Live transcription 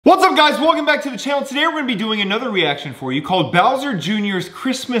guys, welcome back to the channel. Today we're going to be doing another reaction for you called Bowser Jr.'s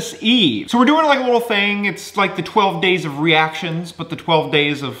Christmas Eve. So we're doing like a little thing. It's like the 12 days of reactions, but the 12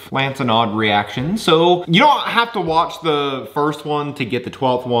 days of Lance and Aud reactions. So you don't have to watch the first one to get the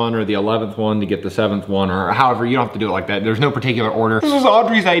 12th one or the 11th one to get the 7th one, or however, you don't have to do it like that. There's no particular order. This was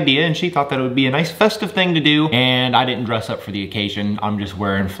Audrey's idea and she thought that it would be a nice festive thing to do, and I didn't dress up for the occasion. I'm just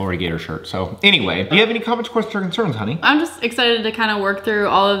wearing a Florida Gator shirt. So anyway, do you have any comments, questions, or concerns, honey? I'm just excited to kind of work through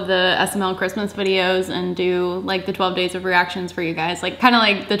all of the SML Christmas videos and do like the 12 days of reactions for you guys, like kind of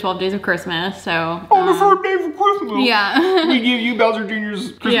like the 12 days of Christmas. So the 12 days of Christmas. Yeah. We give you Bowser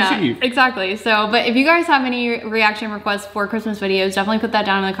Jr.'s Christmas Eve. Exactly. So, but if you guys have any reaction requests for Christmas videos, definitely put that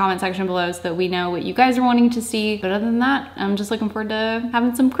down in the comment section below so that we know what you guys are wanting to see. But other than that, I'm just looking forward to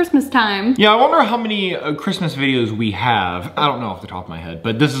having some Christmas time. Yeah, I wonder how many Christmas videos we have. I don't know off the top of my head,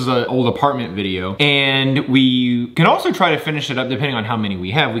 but this is an old apartment video, and we can also try to finish it up depending on how many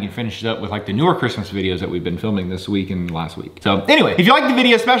we have. We can finish it up with like the newer Christmas videos that we've been filming this week and last week. So anyway, if you like the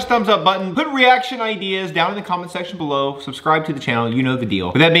video, smash the thumbs up button, put reaction ideas down in the comment section below, subscribe to the channel, you know the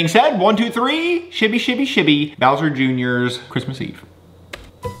deal. With that being said, 1, 2, 3, shibby, shibby, shibby, Bowser Jr.'s Christmas Eve.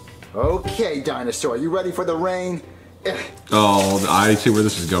 Okay, dinosaur, you ready for the rain? Oh, I see where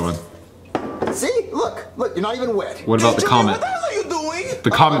this is going. See? Look, you're not even wet. What about the comment? What the hell are you doing? The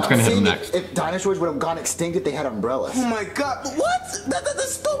comment's gonna hit him next. If dinosaurs would have gone extinct if they had umbrellas. Oh my god, what?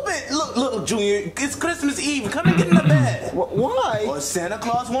 That's stupid. Look, little Junior, it's Christmas Eve. Come and get in the bed. Why? Or Santa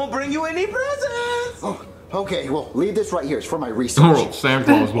Claus won't bring you any presents. Oh, okay, well, leave this right here. It's for my research. Oh, Santa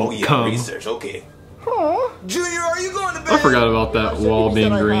Claus won't come. Research, okay. Huh? Junior, are you going to bed? I forgot about that wall being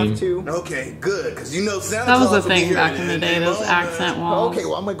green. Okay, good, because you know Santa That was Claus the will be thing here back in the day, those accent walls. Okay,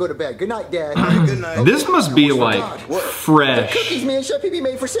 well, I'm gonna go to bed. Good night, Dad. All right, good night. This must be like fresh. Cookies, man. Chef Pee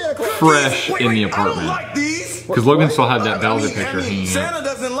made for Santa Claus. Fresh in the I don't apartment. like these. Because Logan still had that Bowser picture I mean, hanging up. Santa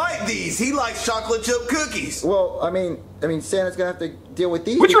doesn't like these. He likes chocolate chip cookies. Well, I mean, Santa's gonna have to deal with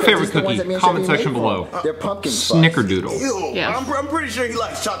these. What's your because favorite these are the ones cookie? that me and Comment Chef Pee section made below. for. They're pumpkin spice. Snickerdoodle. Ew. Yeah. I'm pretty sure he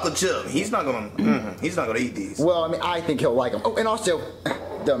likes chocolate chip. He's not gonna. He's not gonna eat these. Well, I mean, I think he'll like them. Oh, and also,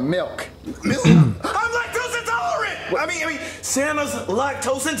 the milk. Milk? I'm lactose intolerant. I mean, Santa's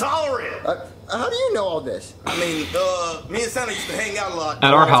lactose intolerant. How do you know all this? I mean, me and Santa used to hang out a lot.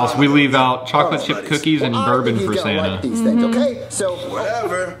 At our house, we leave out chocolate chip cookies and Well, bourbon I think for he's gonna Santa. like these things, okay? So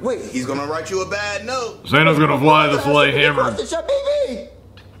Whatever. wait, He's gonna write you a bad note. Santa's gonna fly the sleigh hammered. Chef Pee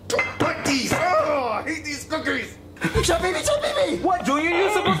Don't like these. Oh, I hate these cookies. Chef Pee What, Junior?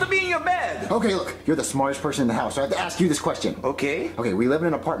 You're supposed to be in your bed. Okay, look, you're the smartest person in the house, so I have to ask you this question. Okay. Okay, we live in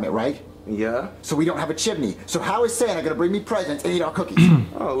an apartment, right? Yeah. So we don't have a chimney. So how is Santa gonna bring me presents and eat our cookies?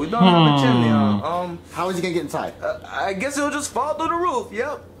 Oh, we don't have a chimney. How is he gonna get inside? I guess it'll just fall through the roof.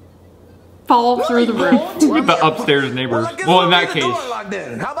 Yep. Fall through the roof. The upstairs neighbors. I guess Well, in we'll that leave the case, door unlocked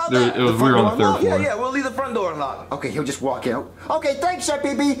then. How about we that? were on the third floor. Yeah, we'll leave the front door unlocked. Okay, he'll just walk in. Okay, thanks, Chef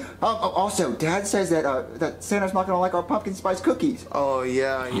Pee. Also, Dad says that Santa's not gonna like our pumpkin spice cookies. Oh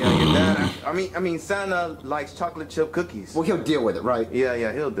yeah, your dad. I mean, Santa likes chocolate chip cookies. Well, he'll deal with it, right?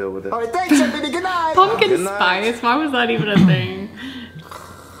 Yeah, he'll deal with it. All right, thanks, Chef Pee. Good night. Pumpkin Good night. spice? Why was that even a thing?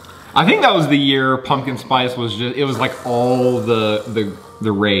 I think that was the year pumpkin spice was just, it was like all the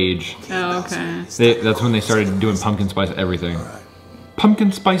rage. Oh, okay. That's when they started doing pumpkin spice everything.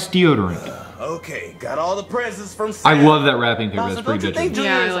 Pumpkin spice deodorant. Okay, got all the presents from Santa. I love that wrapping paper, that's Don't pretty you think bitchin'. Junior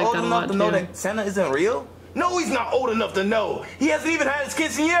Yeah, I is like old that a enough lot, to know too. that Santa isn't real? No, he's not old enough to know. He hasn't even had his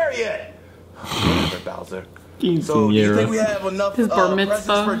quinceañera yet. Whatever, Bowser. So, do you think we have enough His bar presents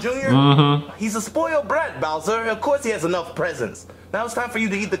mitzvah. for Junior? Mm-hmm. He's a spoiled brat, Bowser. Of course he has enough presents. Now it's time for you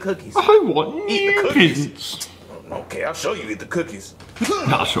to eat the cookies. I want Eat the new cookies. presents. Okay, I'll show you eat the cookies.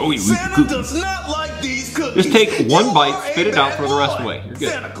 I'll show you. Santa does not like these cookies. Just take one You bite, are spit a it out, bad throw the rest boy. away. You're good.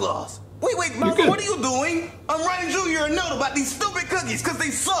 Santa Claus. Wait, You're Bowser, good. what are you doing? I'm writing Junior a note about these stupid cookies because they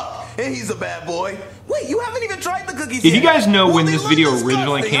suck. And he's a bad boy. Wait, you haven't even tried the cookies If yet. you guys know Well, when they this look video disgusting.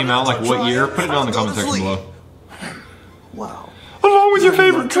 originally came I'm out, not like what trying. year, put it down in the I'll comment go to section sleep. below. Wow. Along with your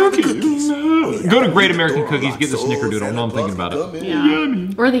favorite Try the cookies. cookies. Go to Great American Cookies, get the snickerdoodle. Now I'm thinking about it. Yeah.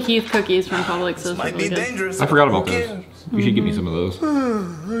 Or the Heath cookies from Publix. Those Might really be good. dangerous. I forgot about Okay. those. You should get me some of those.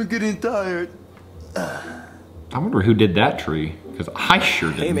 I'm getting tired. I wonder who did that tree, because I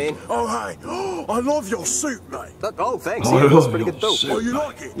sure didn't. Hey, man. Oh, hi. I love your suit, mate. Oh, thanks. Oh, Yeah, that's I pretty love good too. suit. Oh, you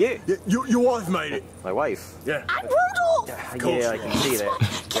like it? Yeah. Your wife made it. My wife. Yeah. I'm Rudolph! Yeah, I can see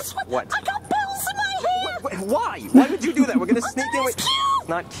that. Guess what? What? I got bells in my hair! Why? Why would you do that? We're gonna sneak in with. It's cute!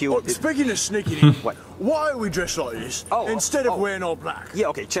 not cute. Oh, speaking of sneaking in, What? why are we dressed like this instead of wearing all black? Yeah,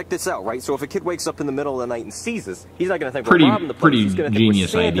 okay, check this out, right? So if a kid wakes up in the middle of the night and sees us, he's not gonna think we're robbing the place. Pretty He's gonna think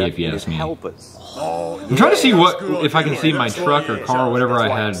genius we're Santa idea if you and ask me. help us. I'm trying to see if I can see my truck or car or whatever I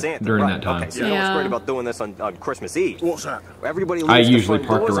had during that time. Okay, so you know what's great about doing this on Christmas Eve? What's that? Everybody I leaves the usually front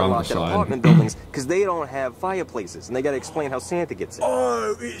parked doors around the unlocked in side. apartment buildings because they don't have fireplaces, and they gotta explain how Santa gets in.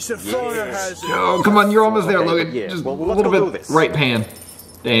 Oh, it's the fire hazard. Oh, come on, you're almost there, Logan. Yeah, Just well, a let's little go do bit this. right pan.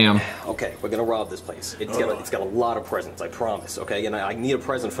 Damn. Okay, we're gonna rob this place. It's got a lot of presents, I promise. Okay, and I need a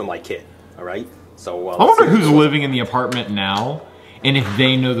present for my kid. All right. So I wonder who's living in the apartment now, and if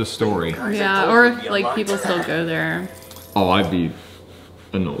they know the story. Yeah, or if like people still go there. Oh, I'd be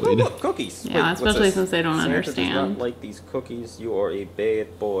annoyed. Oh, look, cookies. Yeah, Wait, especially since they don't Santa understand. does not like these cookies. You are a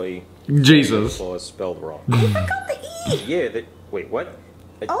bad boy. Jesus. Santa Claus spelled wrong. I forgot the E. Yeah. Wait, what?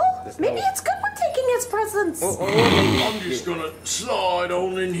 Oh, maybe it's good we're taking his presents. I'm just gonna slide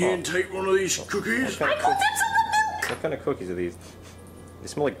on in here and take one of these cookies. I put them some milk. What kind of cookies are these? They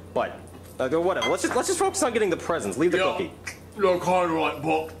smell like butt. Whatever. Let's just focus on getting the presents. Leave the cookie. You're kind of like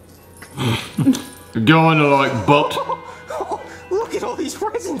Buck. Going to like butt. Look at all these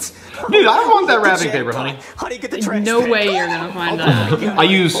presents. Dude, I don't want that wrapping paper, honey. Honey, get the trash. No way you're gonna find that. I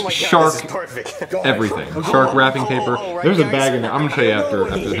use Oh my God, shark this is perfect. everything. Shark wrapping paper. There's a bag in there. I'm gonna show you after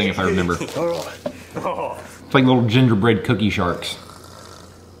the thing if I remember. It's like little gingerbread cookie sharks.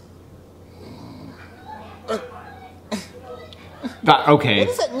 Okay,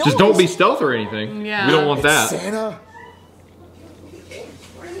 just don't be stealth or anything. Yeah. We don't want that. Santa?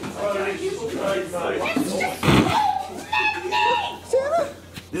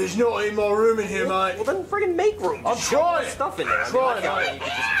 There's not even more room in here, mate. Well, then friggin' make room. I'm trying. Stuff in there. Trying, You can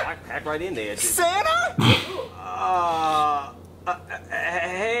just pack right in there. Santa?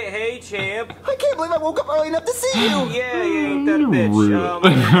 Hey, champ. I can't believe I woke up early enough to see you. Yeah, you ain't that bitch. Rudolph.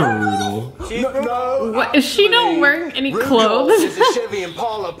 No. What, is she not wearing any Rudolph clothes? is a Chevy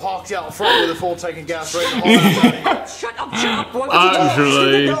Impala parked out front with a full tank of gasoline. Shut up, chump.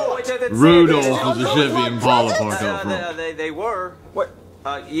 Actually, Rudolph is a Chevy Impala parked out front. They were. What?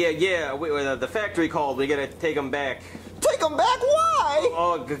 Yeah. The factory called. We gotta take them back. Take them back? Why?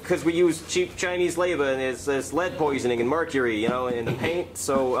 Oh, because we use cheap Chinese labor and there's lead poisoning and mercury, you know, in the paint.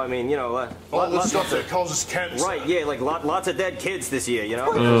 So I mean, you know, All the stuff that causes cancer. right? Yeah, like lots of dead kids this year, you know.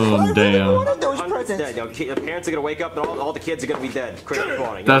 Oh, damn. What are those Hundreds presents? dead. You know, parents are gonna wake up and all the kids are gonna be dead. Christmas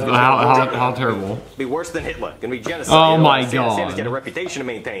morning. That's how terrible. Be worse than Hitler. Gonna be genocide. Oh you know? my Santa's God. got a reputation to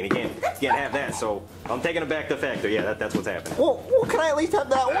maintain. He can't have that. So I'm taking him back to the factory. Yeah, that's what's happening. Well, can I at least have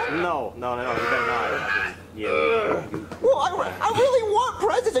that one? No. You better not. I mean, yeah. Well, I really want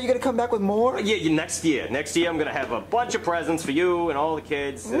presents. Are you gonna come back with more? Yeah, next year. Next year, I'm gonna have a bunch of presents for you and all the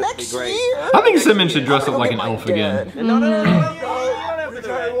kids. It'll be Next great. year? I think Simmons should dress I'm up gonna like go an get my elf again. dad. No, you don't have to do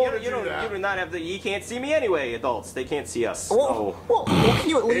that. You do not have to. You can't see me anyway, adults. They can't see us. Well, can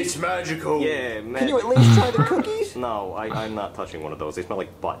you at It's least? magical. Yeah, man. Can you at least try the cookies? No, I'm not touching one of those. They smell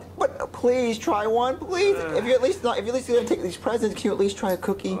like butt. But please try one, please. If you're at least gonna take these presents, can you at least try a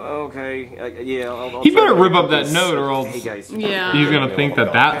cookie? Okay, yeah. I'll He try better to- rip up that note or else Hey guys. Yeah. he's gonna think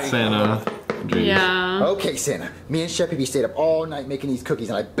that that's Santa. Jeez. Yeah. Okay, Santa. Me and Chef Pee stayed up all night making these cookies,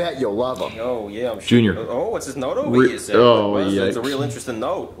 and I bet you'll love them. Oh yeah, I'm sure. Junior. Oh, what's this note over here? Sam? Oh, It's a yikes. real interesting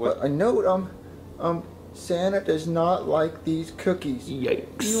note. What? A note, Santa does not like these cookies.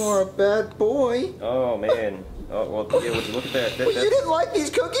 Yikes. You are a bad boy. Oh man. Oh well, yeah. Would you look at that? Well, you didn't like these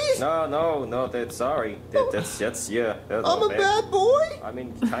cookies? No. That's sorry. That's yeah. That's I'm a bad boy? I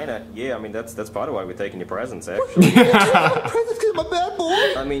mean, kinda. Yeah. I mean, that's part of why we're taking your presents, actually. You don't have presents because I'm a bad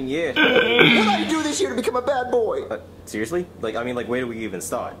boy? I mean, yeah. What did I do this year to become a bad boy? Seriously? Like, I mean, like, where do we even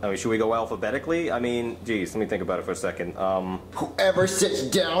start? I mean, should we go alphabetically? I mean, geez, let me think about it for a second. Whoever sits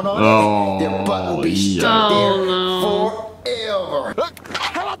down on Oh, it, their butt will be yeah. stuck Oh, there forever.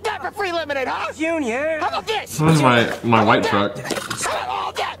 How about that for free lemonade, huh? Junior! How about this? This is my white truck. How about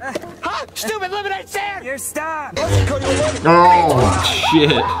all that? Huh? Stupid lemonade stand! Your stop! Oh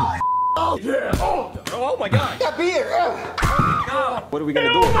shit. Oh, yeah. Oh my god! That beer. What are we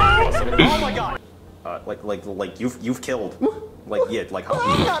gonna do? Oh my god! Like you've killed. Like, yeah, like how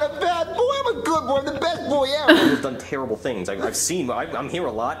I'm not a bad boy. I'm a good boy. I'm the best boy ever. You've done terrible things. I've seen. I'm here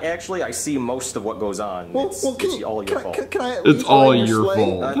a lot, actually. I see most of what goes on. It's all your fault. Can I at It's least all ride your sleigh?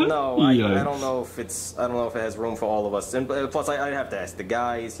 fault. No, I Yikes. don't know if it's. I don't know if it has room for all of us. And plus, I'd have to ask the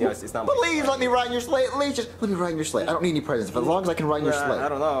guys. You know, it's not. Please let me ride in your sleigh. At least just let me ride in your sleigh. I don't need any presents. As long as I can ride in your sleigh. I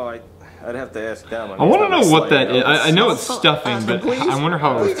don't know. I'd have to ask them. I want to know what that is. is. I know it's stuffing, Ask him, but please. I wonder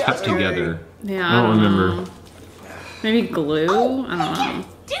how it was Please kept ask him. together. yeah. I don't remember. Maybe glue? I don't know.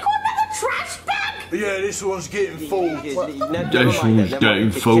 Do you want another trash bag? Yeah, this one's getting full. Never mind that.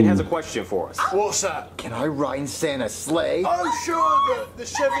 The kid has a question for us. What's that? Can I ride in Santa's sleigh? Oh, sure, the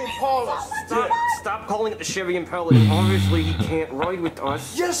Chevy Impala. Stop calling it the Chevy Impala. Obviously, he can't ride with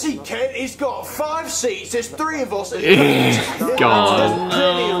us. Yes, he can. He's got 5 seats. There's 3 of us.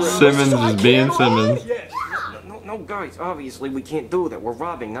 God. Simmons is being Simmons. No, guys, obviously we can't do that. We're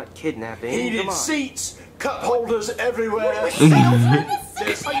robbing, not kidnapping. Heated seats, cup holders everywhere. Are you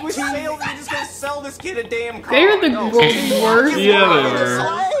just gonna sell this kid a damn car? They're the worst. Yeah,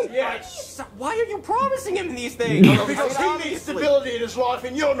 they were. Yes. Why are you promising him these things? Because he needs stability in his life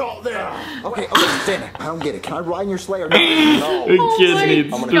and you're not there. Okay, Santa, I don't get it. Can I ride in your sleigh or not? No. The kid needs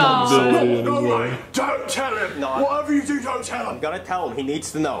God. stability in his No way. life. Don't tell him. No, Whatever you do, don't tell him. I'm gonna tell him. He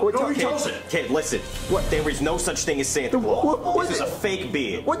needs to know. No, he doesn't. Kid, listen. What? There is no such thing as Santa Claus. What This is a fake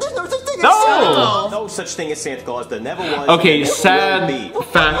beard. What? There's no such thing as No! Santa. No such thing as Santa Claus. There never was. Okay, and never sad will be.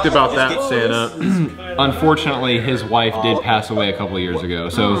 fact about that Santa. Unfortunately, his wife did pass away a couple years ago,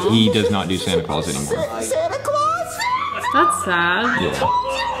 so he does not do Santa Claus anymore. Santa Claus? That's sad.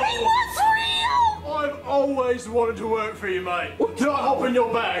 I've always wanted to work for you, mate. Can I hop in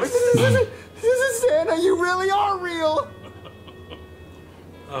your bag? This is Santa. You really are real.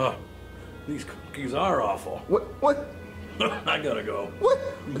 These cookies are awful. What? I gotta go. What?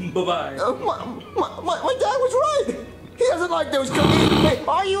 Bye-bye. My dad was right. He doesn't like those cookies. Hey,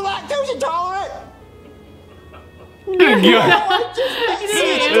 are you lactose intolerant? Yeah,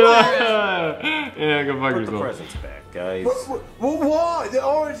 go fuck Put the yourself. presents back, guys. Well, why? They're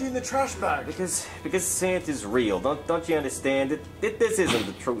already in the trash bag. Because Santa's real. Don't you understand? This isn't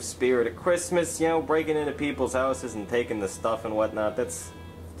the true spirit of Christmas. You know, breaking into people's houses and taking the stuff and whatnot. That's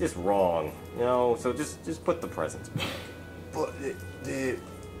just wrong. You know, so just put the presents back. But they're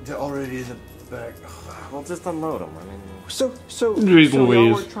already in the bag. Well, just unload them. I mean. So Jeez y'all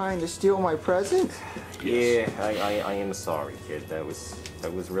Louise. were trying to steal my present? Yeah, I am sorry, kid. That was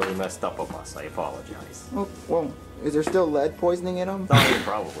really messed up of us. I apologize. Oh, well, is there still lead poisoning in them?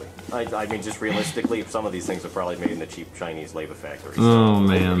 Probably. I mean, just realistically, some of these things are probably made in the cheap Chinese labor factories. Oh,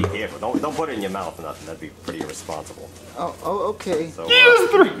 man. Be careful. Don't put it in your mouth or nothing. That'd be pretty irresponsible. Oh, okay. So,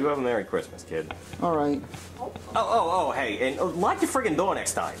 you have a Merry Christmas, kid. All right. Oh, hey, and lock your friggin' door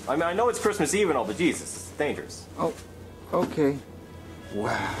next time. I mean, I know it's Christmas Eve and all, but Jesus, it's dangerous. Oh, okay.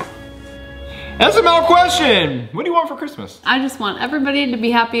 Wow. SML question. What do you want for Christmas? I just want everybody to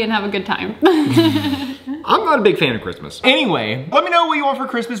be happy and have a good time. I'm not a big fan of Christmas. Anyway, let me know what you want for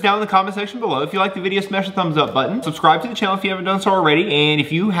Christmas down in the comment section below. If you like the video, smash the thumbs up button. Subscribe to the channel if you haven't done so already. And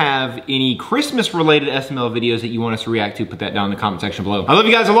if you have any Christmas related SML videos that you want us to react to, put that down in the comment section below. I love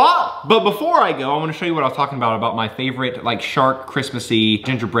you guys a lot. But before I go, I want to show you what I was talking about my favorite like shark Christmassy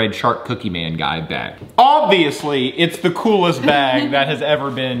gingerbread shark cookie man guy bag. Obviously, it's the coolest bag that has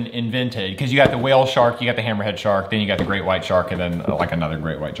ever been invented because you got the whale shark, you got the hammerhead shark, then you got the great white shark, and then like another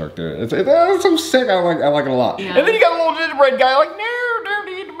great white shark there. It's so sick. I like it a lot. Yeah. And then you got a little gingerbread guy like, no, don't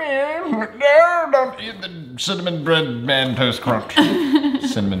eat the man. No, don't eat the cinnamon bread man toast crunch.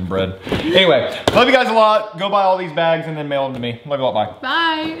 Cinnamon bread. Anyway, love you guys a lot. Go buy all these bags and then mail them to me. Love you a lot.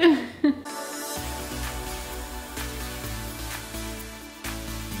 Bye. Bye.